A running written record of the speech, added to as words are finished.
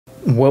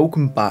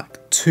Welcome back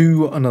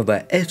to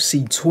another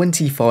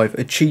FC25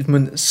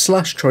 achievement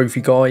 / trophy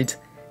guide.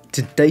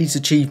 Today's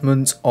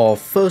achievements are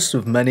first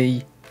of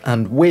many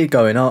and we're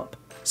going up,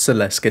 so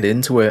let's get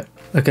into it.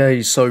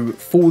 Okay, so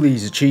for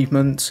these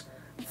achievements,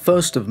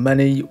 first of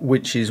many,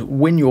 which is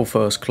win your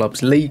first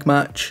club's league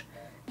match.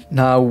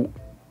 Now,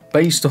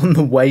 based on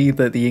the way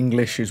that the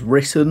English is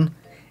written,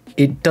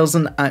 it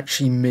doesn't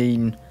actually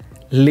mean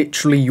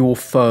literally your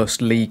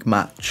first league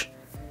match.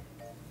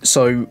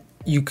 So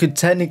you could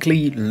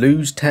technically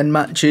lose 10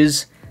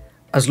 matches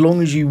as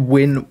long as you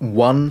win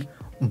one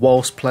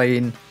whilst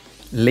playing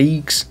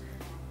leagues,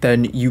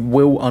 then you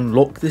will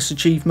unlock this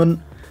achievement.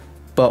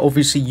 But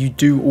obviously you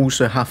do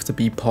also have to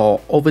be part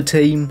of a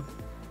team,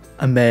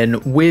 and then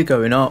we're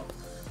going up,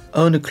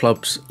 earn a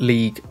club's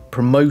league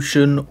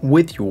promotion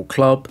with your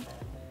club.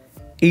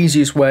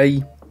 Easiest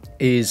way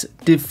is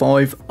Div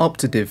 5 up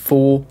to Div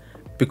 4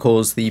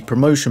 because the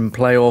promotion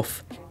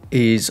playoff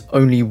is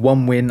only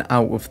one win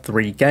out of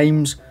 3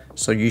 games,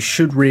 so you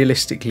should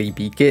realistically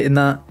be getting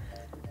that.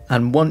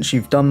 And once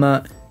you've done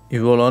that,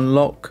 you will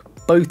unlock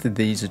both of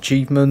these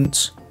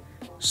achievements.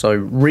 So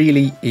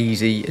really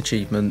easy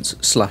achievements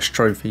 /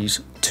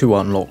 trophies to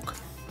unlock.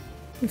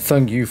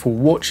 Thank you for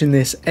watching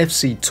this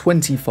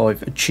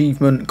FC25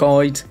 achievement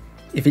guide.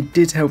 If it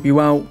did help you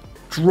out,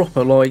 drop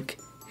a like,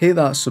 hit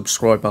that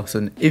subscribe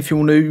button if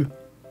you're new,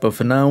 but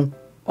for now,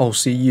 I'll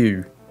see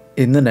you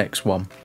in the next one.